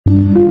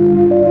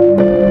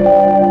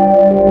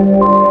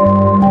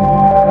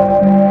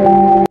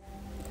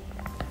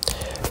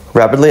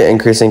Rapidly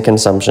increasing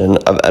consumption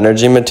of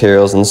energy,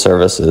 materials, and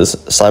services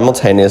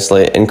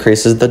simultaneously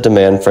increases the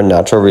demand for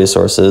natural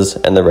resources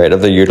and the rate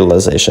of their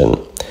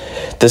utilization.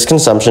 This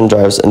consumption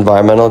drives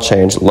environmental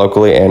change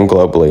locally and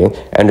globally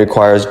and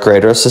requires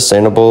greater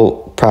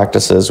sustainable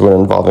practices when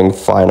involving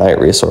finite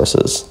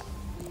resources.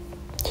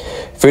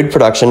 Food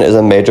production is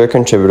a major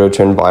contributor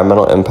to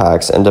environmental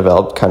impacts in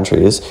developed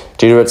countries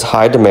due to its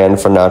high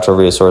demand for natural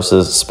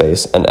resources,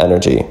 space, and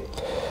energy.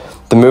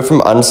 The move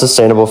from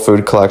unsustainable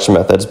food collection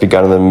methods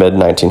began in the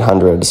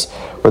mid-1900s,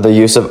 where the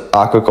use of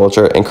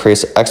aquaculture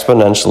increased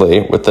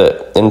exponentially with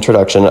the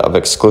introduction of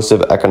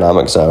exclusive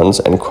economic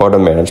zones and quota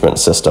management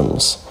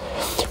systems,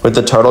 with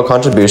the total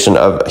contribution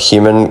of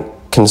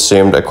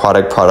human-consumed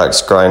aquatic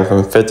products growing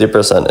from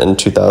 50% in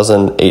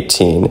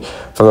 2018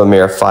 from a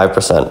mere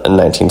 5% in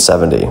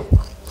 1970.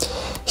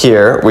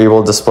 Here, we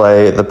will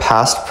display the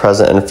past,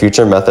 present, and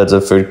future methods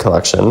of food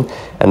collection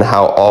and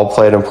how all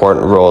played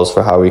important roles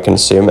for how we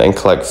consume and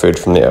collect food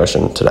from the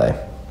ocean today.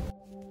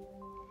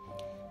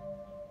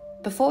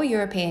 Before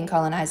European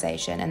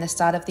colonisation and the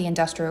start of the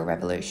Industrial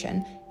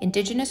Revolution,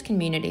 Indigenous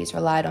communities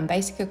relied on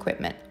basic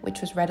equipment which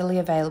was readily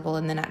available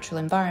in the natural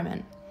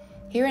environment.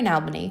 Here in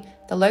Albany,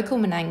 the local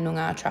Menang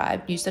Noongar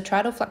tribe used the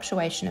tidal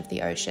fluctuation of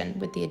the ocean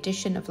with the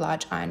addition of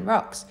large iron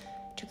rocks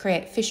to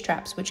create fish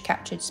traps which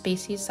captured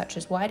species such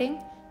as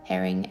whiting,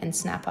 herring, and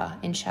snapper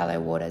in shallow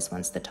waters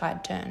once the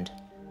tide turned.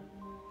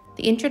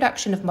 The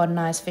introduction of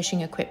modernised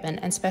fishing equipment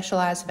and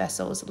specialised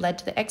vessels led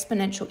to the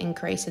exponential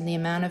increase in the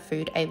amount of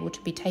food able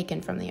to be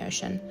taken from the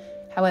ocean.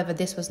 However,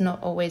 this was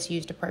not always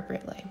used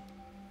appropriately.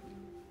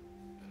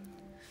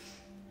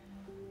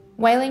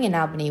 Whaling in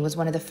Albany was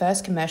one of the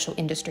first commercial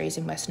industries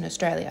in Western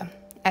Australia.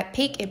 At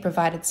peak, it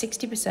provided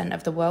 60%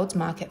 of the world's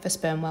market for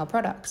sperm whale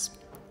products.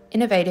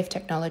 Innovative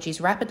technologies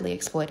rapidly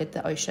exploited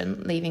the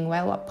ocean, leaving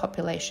whale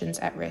populations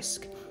at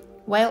risk.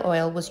 Whale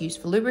oil was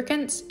used for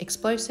lubricants,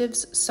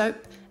 explosives,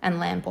 soap, and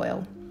lamp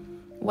oil.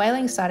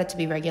 Whaling started to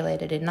be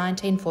regulated in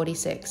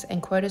 1946,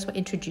 and quotas were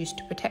introduced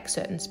to protect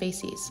certain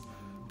species.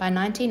 By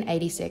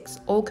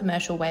 1986, all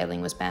commercial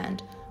whaling was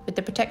banned, with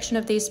the protection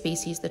of these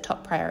species the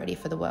top priority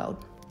for the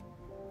world.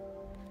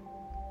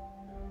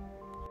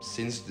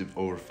 Since the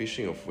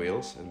overfishing of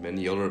whales and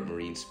many other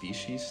marine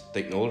species,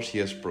 technology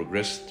has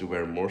progressed to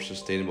where more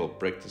sustainable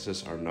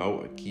practices are now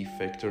a key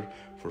factor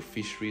for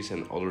fisheries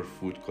and other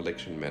food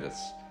collection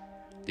methods.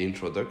 The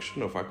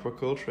introduction of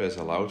aquaculture has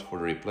allowed for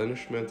the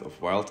replenishment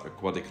of wild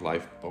aquatic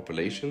life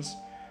populations,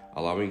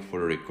 allowing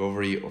for the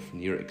recovery of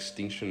near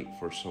extinction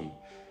for some.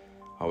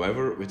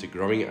 However, with the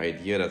growing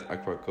idea that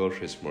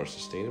aquaculture is more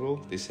sustainable,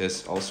 this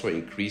has also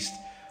increased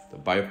the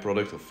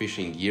byproduct of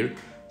fishing gear,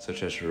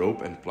 such as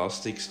rope and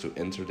plastics, to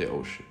enter the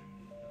ocean.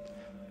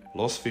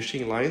 Lost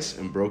fishing lines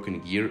and broken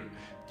gear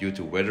due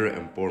to weather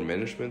and poor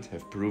management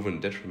have proven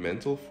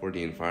detrimental for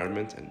the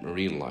environment and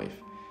marine life.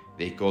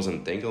 They cause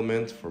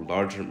entanglement for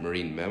larger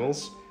marine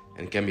mammals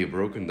and can be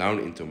broken down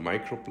into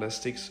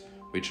microplastics,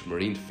 which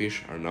marine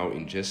fish are now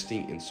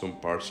ingesting in some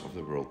parts of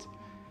the world.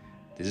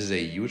 This is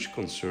a huge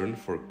concern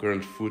for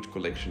current food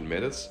collection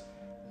methods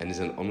and is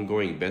an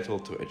ongoing battle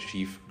to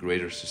achieve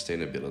greater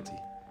sustainability.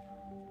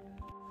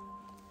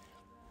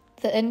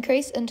 The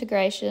increased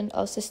integration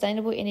of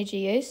sustainable energy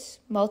use,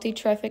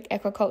 multi-trophic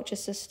aquaculture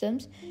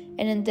systems,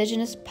 and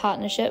Indigenous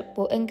partnership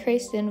will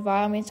increase the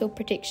environmental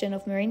protection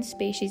of marine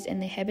species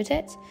and their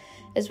habitats,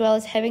 as well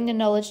as having the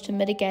knowledge to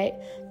mitigate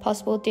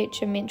possible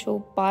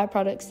detrimental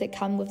byproducts that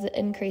come with the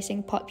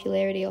increasing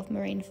popularity of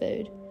marine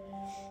food.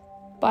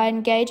 By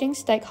engaging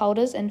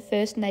stakeholders and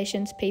First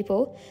Nations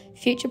people,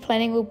 future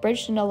planning will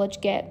bridge the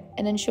knowledge gap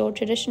and ensure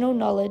traditional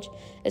knowledge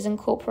is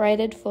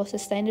incorporated for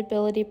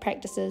sustainability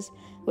practices,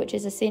 which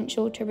is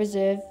essential to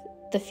preserve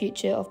the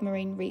future of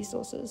marine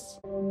resources.